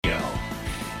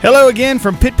Hello again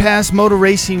from Pit Pass Motor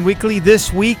Racing Weekly.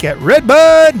 This week at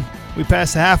Redbud, we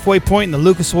passed the halfway point in the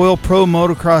Lucas Oil Pro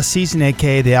Motocross season,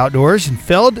 aka the Outdoors, and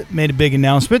Feld made a big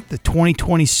announcement. The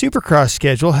 2020 Supercross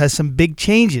schedule has some big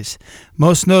changes.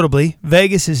 Most notably,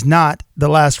 Vegas is not the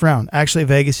last round. Actually,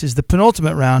 Vegas is the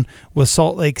penultimate round, with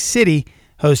Salt Lake City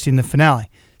hosting the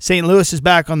finale. St. Louis is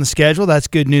back on the schedule. That's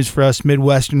good news for us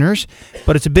Midwesterners,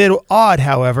 but it's a bit odd,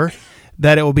 however,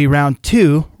 that it will be round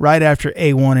 2 right after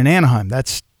A1 in Anaheim.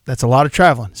 That's a lot of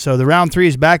traveling. So the round 3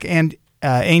 is back, and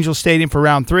Angel Stadium for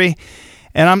round 3.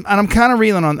 And I'm kind of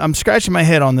reeling on. I'm scratching my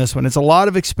head on this one. It's a lot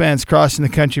of expense crossing the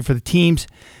country for the teams,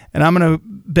 and I'm going to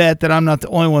bet that I'm not the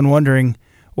only one wondering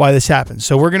why this happens.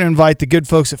 So we're going to invite the good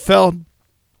folks at Feld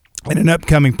in an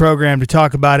upcoming program to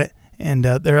talk about it, and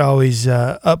they're always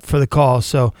up for the call.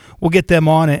 So we'll get them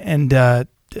on and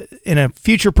in a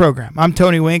future program. I'm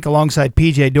Tony Wink alongside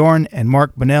PJ Dorn and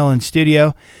Mark Bunnell in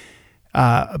studio.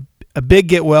 A big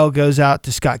get well goes out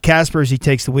to Scott Casper as he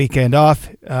takes the weekend off.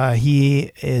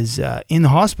 He is in the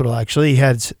hospital, actually. He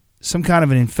had some kind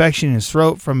of an infection in his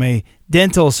throat from a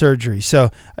dental surgery.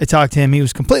 So I talked to him. He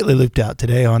was completely looped out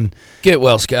today on... Get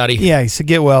well, Scotty. Yeah, so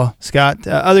get well, Scott.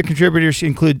 Other contributors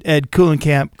include Ed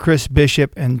Kuhlenkamp, Chris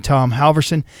Bishop, and Tom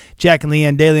Halverson. Jack and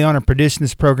Leanne DeLeon are producing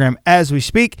this program as we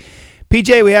speak.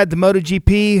 PJ, we had the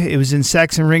MotoGP. It was in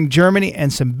Sachsenring, Germany,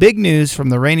 and some big news from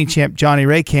the reigning champ Johnny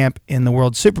Ray Camp in the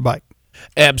World Superbike.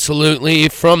 Absolutely.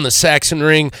 From the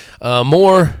Sachsenring,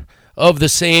 more of the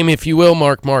same, if you will.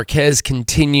 Marc Marquez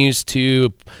continues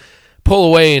to pull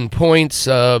away in points.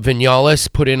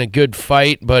 Vinales put in a good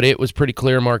fight, but it was pretty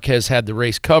clear Marquez had the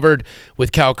race covered,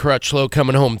 with Cal Crutchlow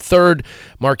coming home third.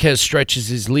 Marquez stretches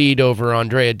his lead over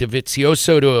Andrea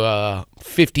Dovizioso to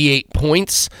 58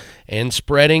 points and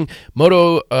spreading.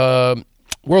 World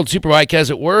Superbike, as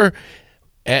it were,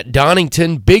 at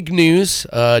Donington, big news.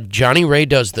 Johnny Ray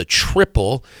does the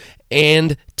triple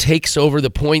and takes over the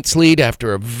points lead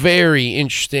after a very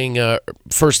interesting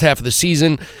first half of the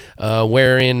season,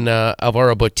 wherein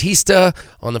Alvaro Bautista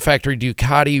on the factory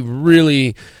Ducati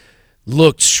really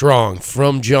looked strong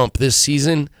from jump this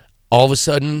season. All of a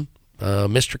sudden,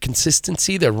 Mr.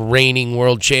 Consistency, the reigning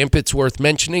world champ, it's worth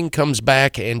mentioning, comes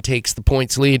back and takes the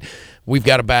points lead. We've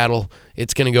got a battle.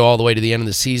 It's going to go all the way to the end of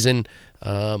the season.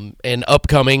 And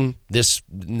upcoming, this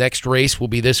next race will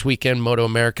be this weekend, Moto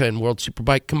America and World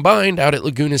Superbike combined out at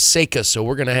Laguna Seca, so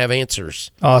we're going to have answers.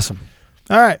 Awesome.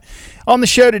 All right. On the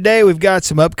show today, we've got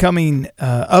some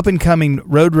up-and-coming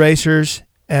road racers,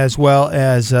 as well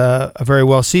as a very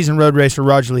well-seasoned road racer,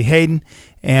 Roger Lee Hayden,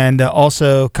 and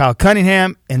also Kyle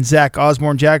Cunningham and Zach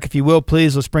Osborne. Jack, if you will,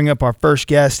 please, let's bring up our first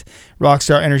guest,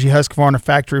 Rockstar Energy Husqvarna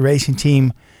Factory Racing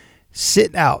Team.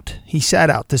 He sat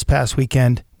out this past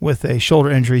weekend with a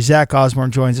shoulder injury. Zach Osborne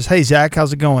joins us. Hey, Zach,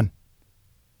 how's it going?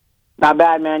 Not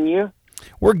bad, man. You?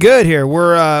 We're good here.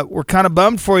 We're kind of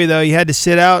bummed for you, though. You had to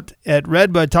sit out at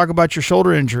Redbud. Talk about your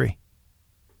shoulder injury.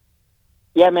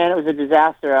 Yeah, man, it was a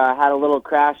disaster. I had a little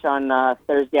crash on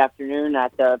Thursday afternoon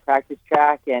at the practice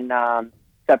track and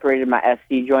separated my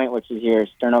SC joint, which is your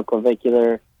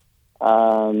sternoclavicular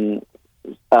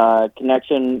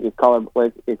connection, your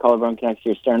collarbone connects to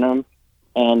your sternum.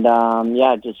 And,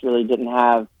 just really didn't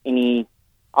have any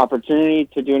opportunity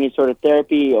to do any sort of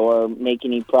therapy or make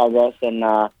any progress. And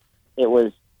it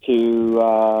was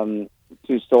too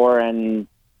sore and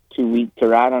too weak to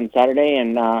ride on Saturday.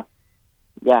 And,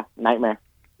 nightmare.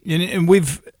 And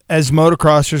we've, as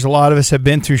motocrossers, a lot of us have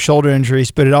been through shoulder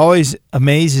injuries, but it always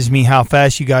amazes me how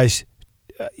fast you guys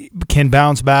can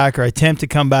bounce back or attempt to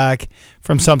come back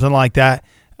from something like that.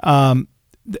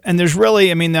 And there's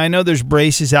really, I know there's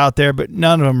braces out there, but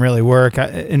none of them really work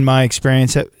in my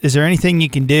experience. Is there anything you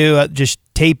can do? Just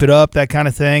tape it up, that kind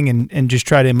of thing, and just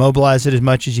try to immobilize it as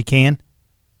much as you can?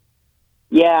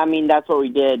 Yeah, that's what we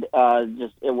did.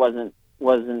 It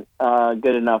wasn't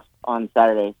good enough on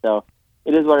Saturday. So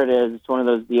it is what it is. It's one of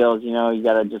those deals, you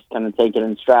got to just kind of take it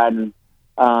in stride and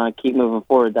keep moving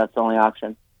forward. That's the only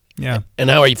option. Yeah. And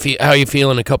how are you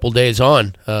feeling a couple days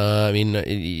on? Are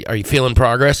you feeling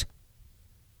progress?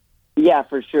 Yeah,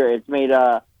 for sure. It's made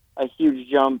a huge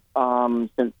jump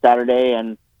since Saturday,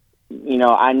 and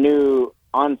I knew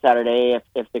on Saturday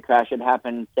if the crash had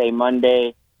happened, say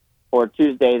Monday or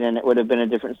Tuesday, then it would have been a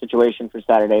different situation for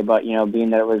Saturday. But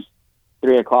being that it was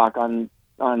 3:00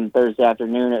 on Thursday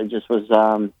afternoon, it just was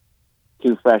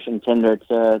too fresh and tender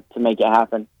to make it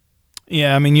happen.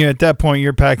 Yeah, you at that point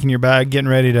you're packing your bag, getting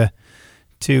ready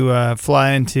to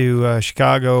fly into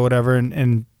Chicago or whatever,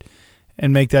 and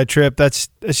make that trip. That's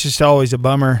just always a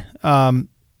bummer.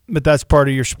 But that's part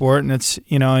of your sport, and it's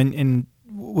and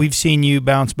we've seen you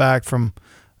bounce back from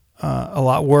a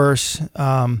lot worse.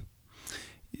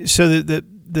 So the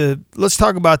let's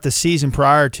talk about the season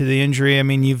prior to the injury. I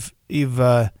mean, you've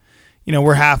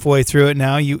we're halfway through it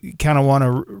now. You kind of want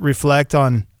to reflect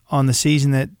on the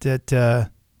season that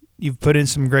you've put in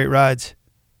some great rides.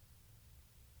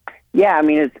 Yeah, I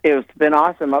mean, it's been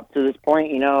awesome up to this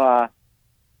point.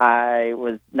 I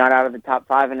was not out of the top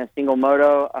 5 in a single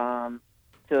moto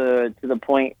to the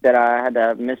point that I had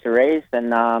to miss a race.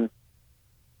 And,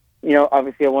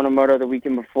 obviously I won a moto the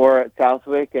weekend before at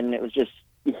Southwick, and it was just,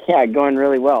 going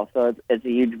really well. So it's a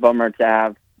huge bummer to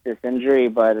have this injury,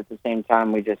 but at the same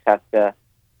time, we just have to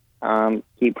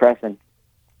keep pressing.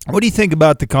 What do you think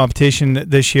about the competition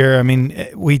this year? I mean,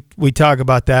 we talk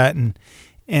about that,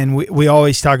 and we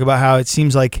always talk about how it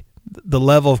seems like the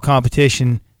level of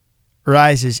competition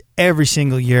rises every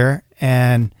single year.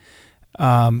 And,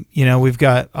 we've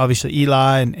got obviously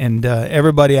Eli and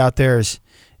everybody out there is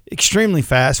extremely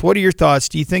fast. What are your thoughts?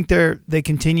 Do you think they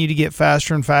continue to get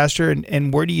faster and faster?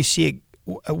 And where do you see it?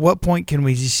 At what point can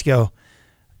we just go,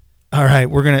 all right,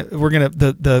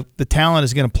 the talent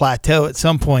is going to plateau at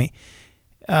some point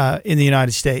in the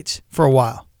United States for a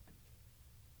while?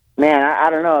 Man, I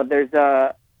don't know. There's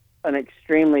an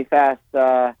extremely fast,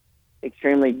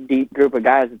 extremely deep group of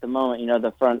guys at the moment.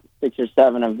 The front 6 or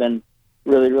 7 have been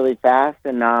really, really fast,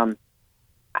 and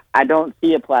I don't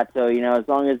see a plateau. As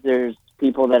long as there's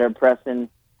people that are pressing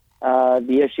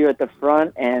the issue at the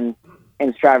front and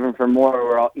striving for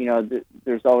more,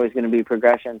 there's always going to be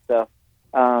progression. So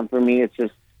for me, it's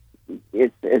just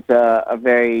it's a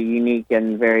very unique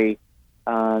and very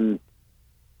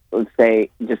let's say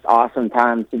just awesome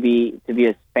time to be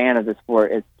a fan of the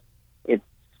sport. It's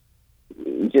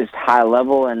just high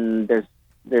level, and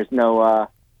there's no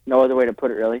other way to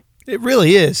put it, really. It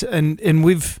really is, and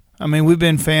we've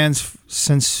been fans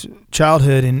since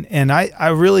childhood, and I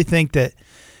really think that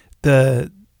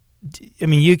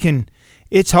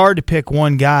it's hard to pick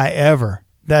one guy ever.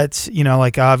 That's,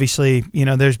 obviously,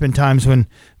 there's been times when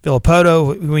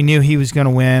Villapoto, we knew he was going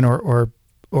to win, or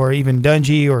even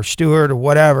Dungey or Stewart or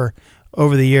whatever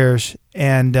over the years.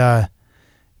 And,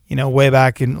 way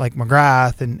back in like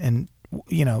McGrath and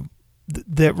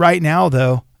that right now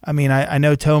though, I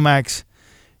know Tomac's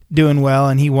doing well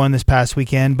and he won this past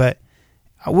weekend, but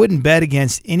I wouldn't bet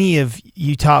against any of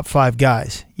you top 5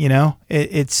 guys,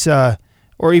 it's,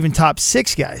 or even top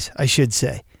 6 guys, I should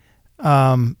say.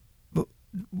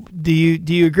 Do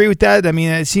you agree with that?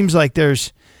 It seems like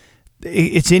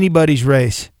it's anybody's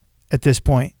race at this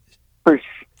point. For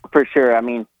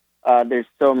sure. There's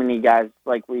so many guys,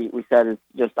 like we said, is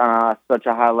just on such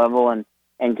a high level and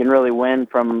can really win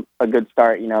from a good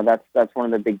start. That's one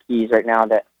of the big keys right now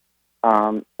that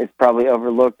is probably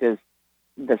overlooked, is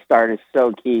the start is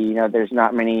so key. There's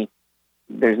not many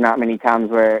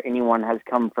times where anyone has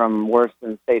come from worse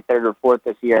than, say, 3rd or 4th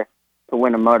this year to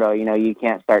win a moto. You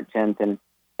can't start 10th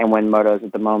and win motos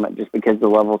at the moment just because the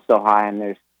level's so high and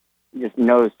there's just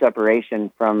no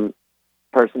separation from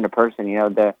person to person.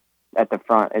 At the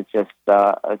front, it's just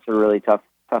it's a really tough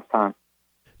time.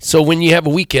 So when you have a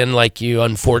weekend like you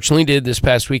unfortunately did this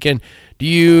past weekend, do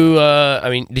you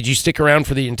did you stick around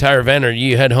for the entire event, or do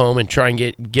you head home and try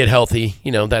and get healthy?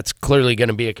 That's clearly going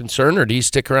to be a concern. Or do you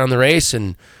stick around the race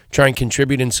and try and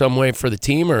contribute in some way for the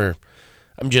team? Or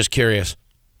I'm just curious.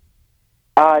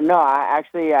 No, I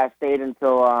stayed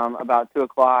until about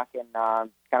 2:00 and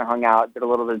kind of hung out, did a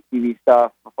little bit of TV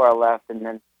stuff before I left, and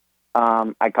then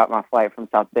I caught my flight from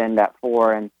South Bend at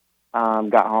 4 and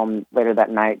got home later that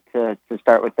night to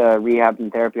start with the rehab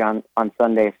and therapy on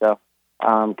Sunday. So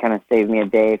kind of saved me a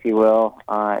day, if you will.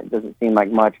 It doesn't seem like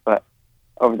much, but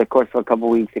over the course of a couple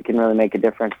weeks, it can really make a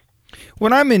difference.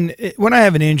 When I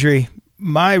have an injury,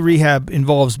 my rehab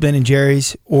involves Ben &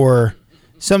 Jerry's or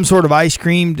some sort of ice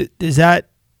cream. Is that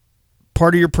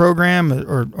part of your program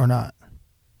or not?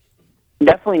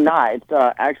 Definitely not. It's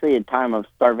actually a time of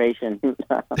starvation to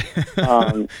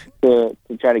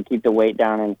try to keep the weight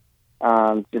down and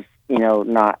just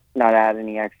not add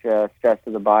any extra stress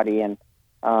to the body and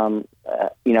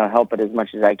help it as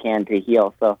much as I can to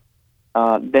heal. So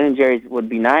Ben & Jerry's would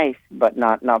be nice, but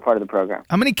not part of the program.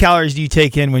 How many calories do you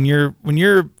take in when you're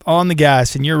on the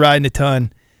gas and you're riding a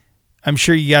ton? I'm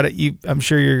sure you got it. I'm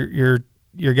sure your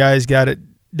guy's got it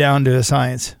down to a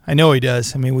science. I know he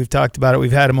does. We've talked about it.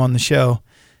 We've had him on the show.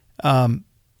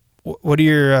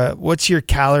 What's your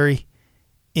calorie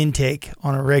intake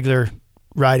on a regular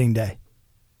riding day?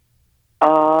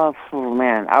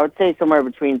 Man, I would say somewhere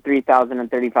between 3,000 and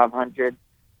 3,500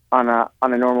 on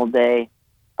a normal day.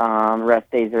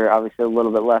 Rest days are obviously a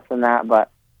little bit less than that,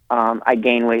 but I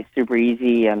gain weight super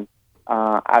easy, and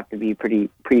I have to be pretty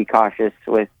cautious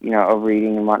with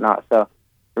overeating and whatnot. So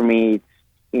for me,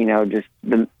 it's just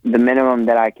the minimum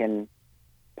that I can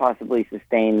possibly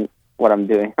sustain what I'm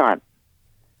doing on.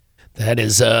 That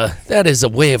is a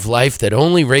way of life that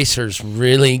only racers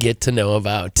really get to know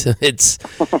about.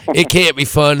 It can't be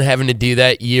fun having to do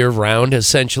that year round,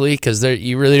 essentially, because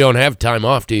you really don't have time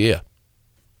off, do you?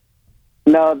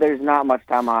 No, there's not much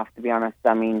time off, to be honest.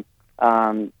 I mean,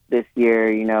 this year,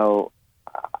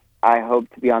 I hope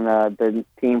to be on the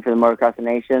team for the Motocross of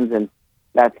Nations, and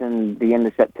that's in the end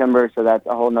of September, so that's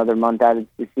a whole nother month out of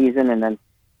the season, and then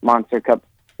Monster Cup,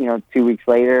 2 weeks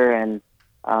later, and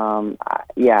there's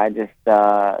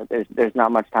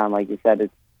not much time, like you said.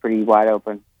 It's pretty wide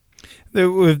open.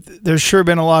 There's sure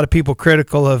been a lot of people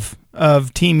critical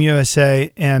of Team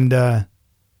USA, and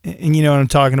you know what I'm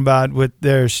talking about.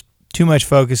 There's too much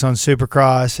focus on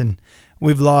Supercross, and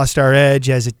we've lost our edge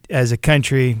as a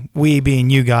country. We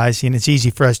being you guys, and it's easy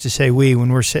for us to say we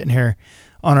when we're sitting here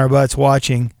on our butts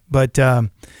watching. But how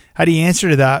do you answer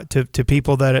to that to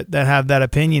people that have that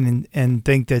opinion and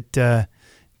think that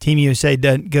Team USA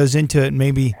goes into it and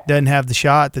maybe doesn't have the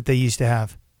shot that they used to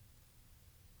have?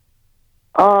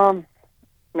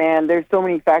 Man, there's so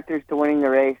many factors to winning the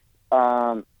race,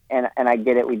 and I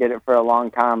get it. We did it for a long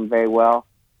time very well,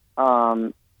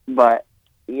 but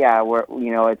yeah,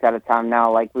 it's at a time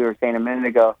now, like we were saying a minute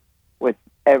ago, with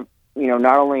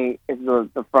not only is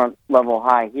the front level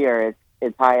high here,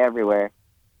 it's high everywhere,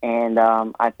 and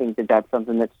I think that's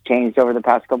something that's changed over the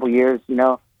past couple of years.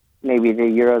 Maybe the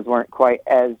Euros weren't quite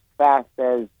as fast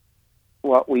as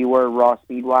what we were raw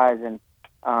speed-wise, and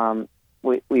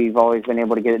we've always been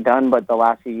able to get it done. But the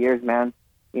last few years, man,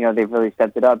 they've really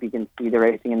stepped it up. You can see the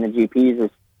racing in the GPs is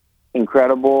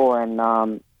incredible, and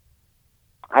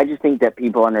I just think that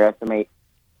people underestimate,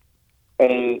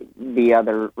 A, the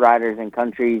other riders and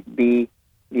countries, B,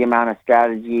 the amount of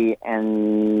strategy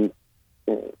and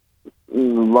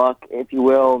luck, if you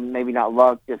will. Maybe not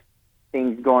luck, just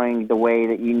things going the way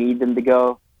that you need them to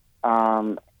go,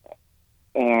 and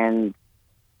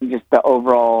just the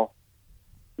overall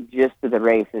gist of the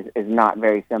race is not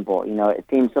very simple. It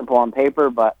seems simple on paper,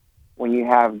 but when you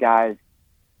have guys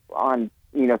on,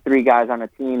 3 guys on a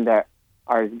team that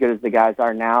are as good as the guys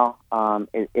are now,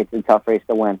 it's a tough race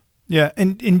to win. Yeah,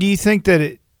 and do you think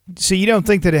that so you don't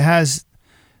think that it has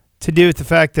to do with the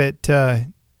fact that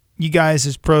you guys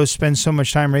as pros spend so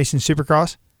much time racing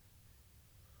Supercross?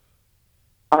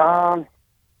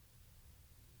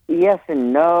 Yes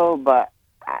and no, but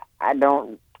I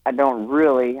don't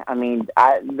really. I mean,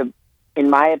 in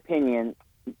my opinion,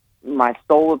 my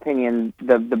sole opinion,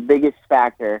 the biggest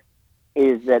factor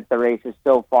is that the race is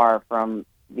so far from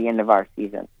the end of our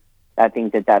season. I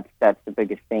think that's the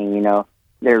biggest thing.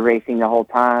 They're racing the whole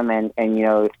time, and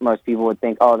most people would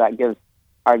think, oh, that gives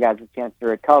our guys a chance to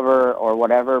recover or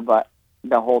whatever. But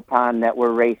the whole time that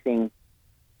we're racing,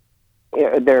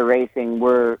 they're racing,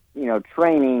 we're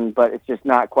training, but it's just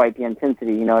not quite the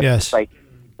intensity. It's yes. just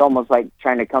it's almost like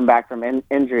trying to come back from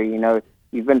injury.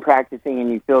 You've been practicing and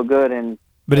you feel good,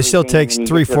 but it still takes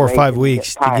 3, 4, 5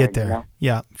 weeks to get there.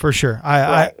 Yeah, for sure.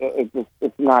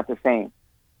 It's not the same.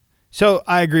 So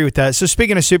I agree with that. So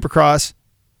speaking of Supercross,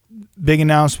 big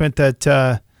announcement that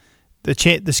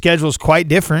the schedule is quite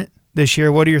different this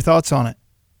year. What are your thoughts on it?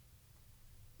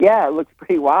 Yeah, it looks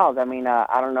pretty wild. I mean,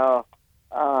 I don't know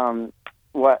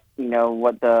what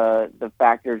the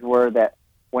factors were that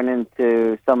went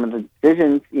into some of the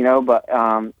decisions, but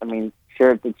I mean,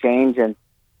 sure, it's a change, and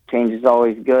change is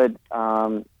always good.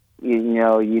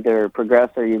 You either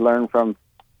progress or you learn from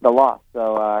the loss.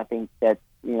 So I think that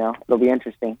it'll be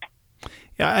interesting.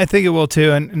 Yeah, I think it will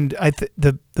too. And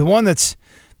the one that's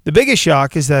the biggest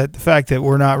shock is that the fact that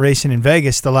we're not racing in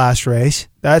Vegas the last race.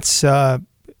 That's kind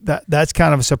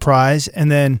of a surprise.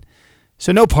 And then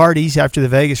so no parties after the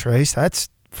Vegas race. That's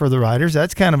for the riders.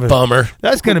 That's kind of a bummer.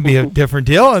 That's going to be a different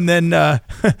deal. And then the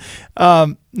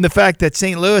fact that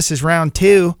St. Louis is round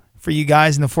 2 for you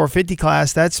guys in the 450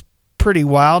 class. That's pretty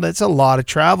wild. It's a lot of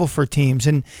travel for teams,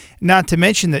 and not to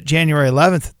mention that January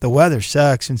 11th the weather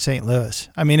sucks in St. Louis.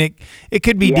 I mean, it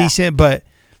could be decent, but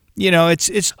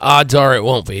it's odds are it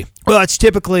won't be. Well, it's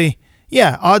typically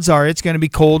odds are it's going to be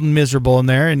cold and miserable in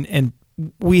there, and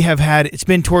we have had it's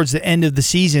been towards the end of the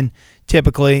season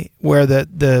typically where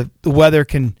the weather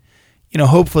can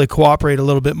hopefully cooperate a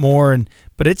little bit more,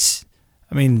 but it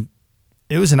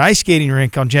was an ice skating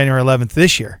rink on January 11th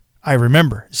this year. I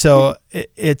remember. So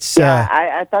it's.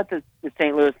 I thought the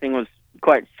St. Louis thing was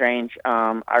quite strange.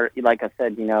 Like I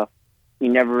said, you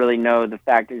never really know the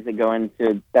factors that go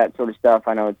into that sort of stuff.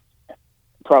 I know it's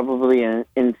probably an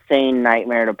insane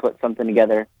nightmare to put something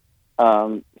together,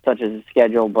 such as a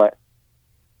schedule. But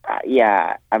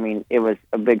I mean, it was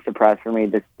a big surprise for me.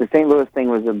 The St. Louis thing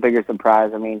was a bigger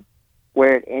surprise. I mean,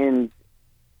 where it ends,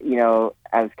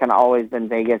 has kind of always been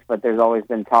Vegas, but there's always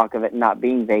been talk of it not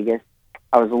being Vegas.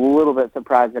 I was a little bit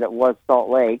surprised that it was Salt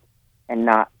Lake and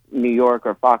not New York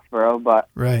or Foxborough, but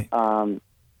right.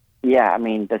 Yeah, I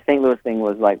mean, the St. Louis thing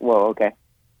was like, whoa, okay.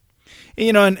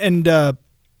 The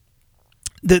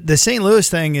St. Louis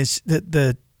thing is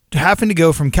the having to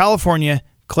go from California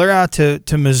clear out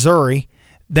to Missouri,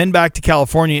 then back to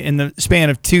California in the span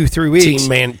of 2-3 weeks.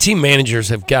 Team managers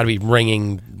have got to be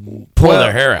pulling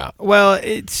their hair out. Well,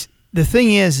 it's the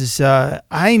thing is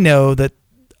I know that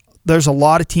there's a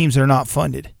lot of teams that are not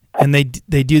funded, and they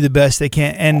do the best they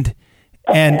can,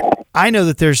 and I know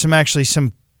that there's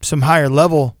some higher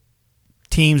level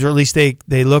teams, or at least they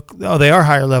are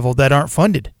higher level, that aren't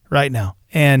funded right now,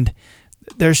 and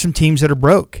there's some teams that are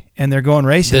broke and they're going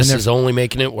racing. This is only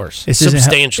making it worse.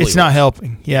 Substantially, it's not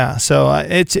helping. Yeah, so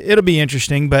it'll be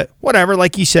interesting, but whatever.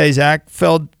 Like you say, Zach,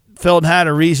 Feld had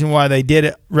a reason why they did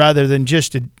it, rather than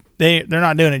just they're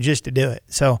not doing it just to do it.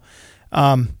 So,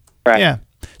 right. Yeah.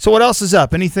 So what else is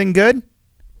up? Anything good?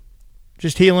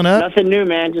 Just healing up? Nothing new,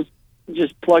 man.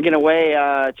 Just plugging away,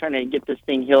 trying to get this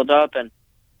thing healed up and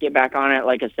get back on it.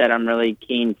 Like I said, I'm really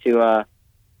keen to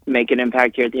make an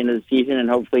impact here at the end of the season and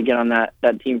hopefully get on that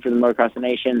team for the Motocross of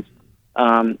Nations.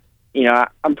 I'm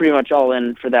pretty much all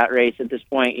in for that race at this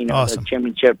point. Awesome. The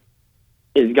championship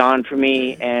is gone for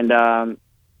me, and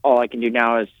all I can do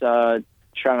now is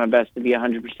try my best to be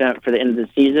 100% for the end of the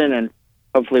season and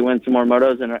hopefully win some more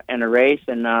motos and a race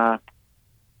and,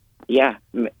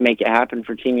 make it happen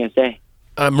for Team USA.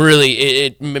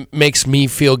 It makes me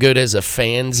feel good as a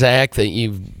fan, Zach, that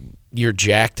you're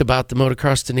jacked about the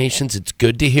Motocross of Nations. It's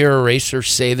good to hear a racer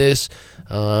say this,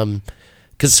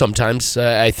 because sometimes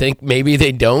I think maybe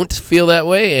they don't feel that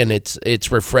way, and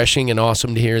it's refreshing and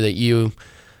awesome to hear that you,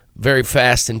 very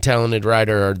fast and talented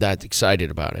rider, are that excited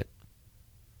about it.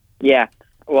 Yeah,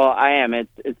 well, I am.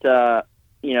 It's a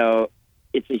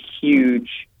huge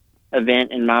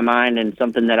event in my mind, and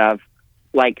something that I've,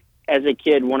 like, as a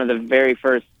kid, one of the very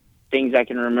first things I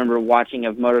can remember watching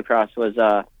of motocross was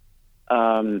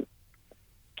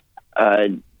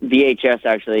VHS,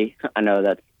 actually. I know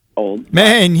that's old.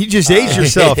 Man, you just aged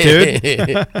yourself, dude.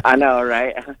 I know,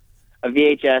 right? A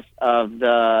VHS of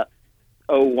the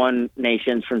 01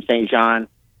 Nations from St. John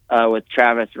with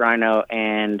Travis, Rhino,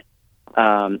 and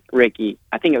Ricky.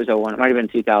 I think it was 01. It might have been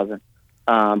 2000.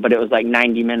 But it was like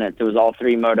 90 minutes. It was all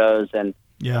three motos, and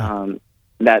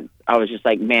that I was just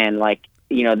like, man, like,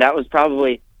 that was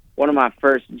probably one of my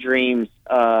first dreams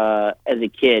as a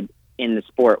kid in the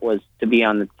sport, was to be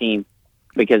on the team,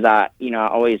 because I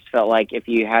always felt like if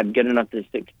you had good enough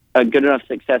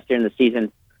success during the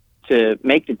season to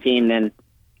make the team, then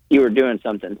you were doing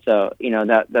something. So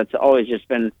that's always just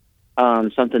been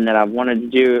something that I've wanted to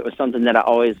do. It was something that I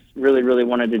always really, really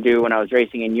wanted to do when I was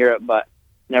racing in Europe, but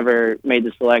never made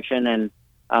the selection. And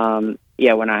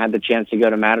when I had the chance to go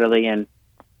to Matterley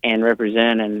and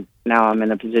represent, and now I'm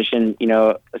in a position,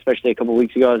 especially a couple of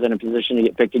weeks ago, I was in a position to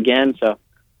get picked again. So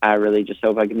I really just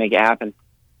hope I can make it happen.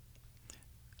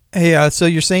 Hey, so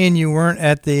you're saying you weren't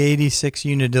at the 86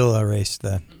 Unadilla race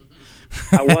then?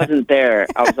 I wasn't there.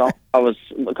 I was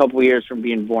a couple of years from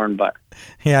being born, but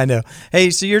yeah, I know.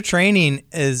 Hey, so your training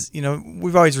is,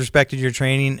 we've always respected your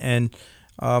training, and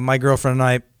my girlfriend and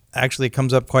I, actually, it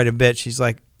comes up quite a bit. She's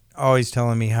like always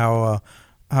telling me how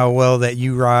well that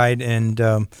you ride,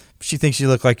 and she thinks you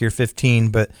look like you're 15,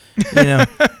 but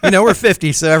we're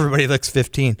 50, so everybody looks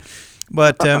 15.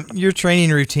 But your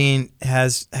training routine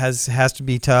has to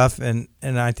be tough, and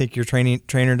I think your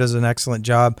trainer does an excellent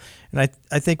job. And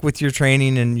I think with your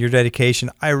training and your dedication,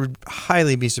 I would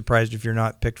highly be surprised if you're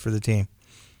not picked for the team.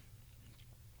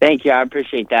 Thank you. I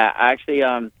appreciate that. I actually,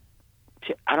 I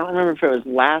don't remember if it was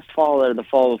last fall or the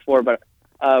fall before, but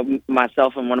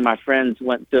myself and one of my friends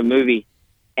went to a movie,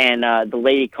 and the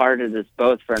lady carded us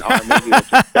both for an R movie,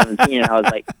 which was 17. And I was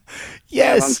like,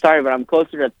 yes. I'm sorry, but I'm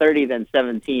closer to 30 than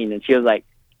 17. And she was like,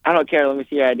 I don't care. Let me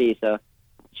see your ID. So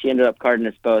she ended up carding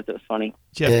us both. It was funny.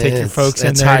 You have to take your folks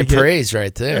in there. That's high praise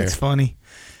right there. That's funny.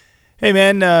 Hey,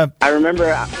 man. I remember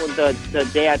the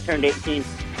day I turned 18.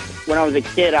 When I was a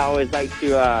kid, I always liked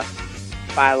to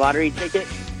buy a lottery ticket,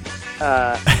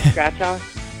 scratch house.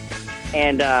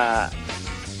 And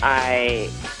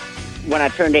when I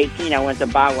turned 18, I went to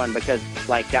buy one because,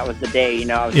 like, that was the day,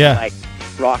 I was going to, like,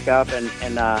 rock up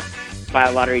and buy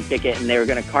a lottery ticket, and they were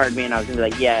going to card me, and I was going to be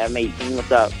like, yeah, I'm 18,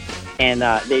 what's up? And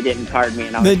they didn't card me,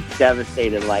 and I was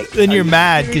devastated. Like, then you're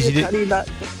mad because you didn't.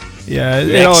 Yeah,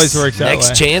 it always works that way.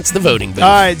 Next chance, the voting booth. All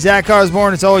right, Zach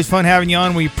Osborne, it's always fun having you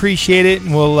on. We appreciate it,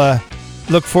 and we'll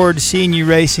look forward to seeing you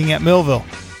racing at Millville.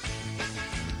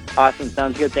 Awesome.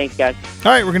 Sounds good. Thanks, guys.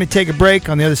 All right, we're going to take a break.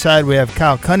 On the other side, we have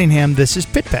Kyle Cunningham. This is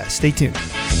Pit Pass. Stay tuned.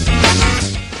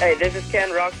 Hey, this is Ken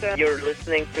Roxa. You're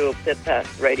listening to Pit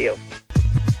Pass Radio.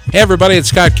 Hey everybody, it's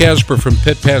Scott Casper from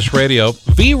Pit Pass Radio.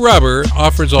 V-Rubber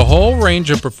offers a whole range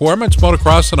of performance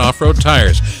motocross and off-road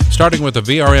tires, starting with the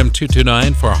VRM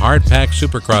 229 for hard-pack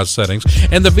supercross settings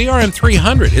and the VRM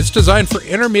 300. It's designed for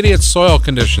intermediate soil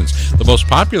conditions. The most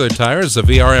popular tire is the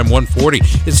VRM 140.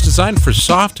 It's designed for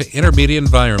soft to intermediate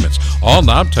environments. All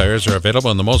knob tires are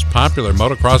available in the most popular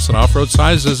motocross and off-road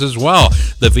sizes as well.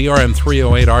 The VRM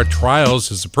 308R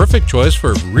Trials is the perfect choice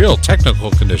for real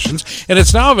technical conditions, and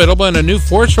it's now available in a new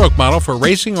 4-stroke model for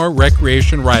racing or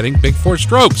recreation riding big 4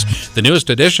 strokes. The newest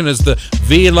addition is the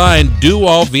V-Line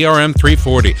Do-All VRM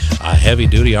 340, a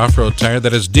heavy-duty off-road tire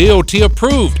that is DOT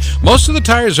approved. Most of the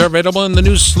tires are available in the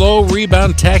new slow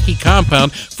rebound tacky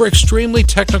compound for extremely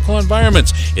technical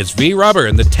environments. It's V-Rubber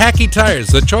and the tacky tires,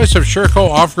 the choice of Sherco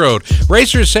off-road.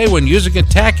 Racers say when using a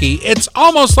tacky, it's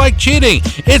almost like cheating.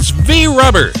 It's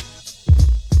V-Rubber.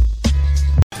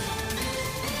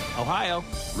 Ohio,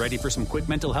 ready for some quick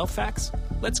mental health facts?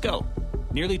 Let's go.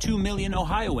 Nearly 2 million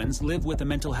Ohioans live with a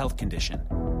mental health condition.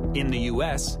 In the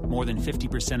U.S., more than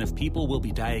 50% of people will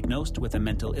be diagnosed with a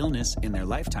mental illness in their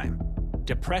lifetime.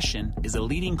 Depression is a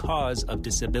leading cause of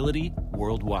disability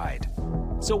worldwide.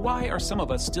 So why are some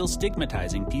of us still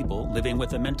stigmatizing people living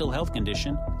with a mental health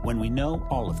condition when we know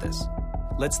all of this?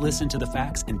 Let's listen to the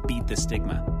facts and beat the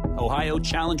stigma. Ohio,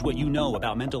 challenge what you know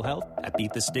about mental health at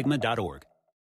beatthestigma.org.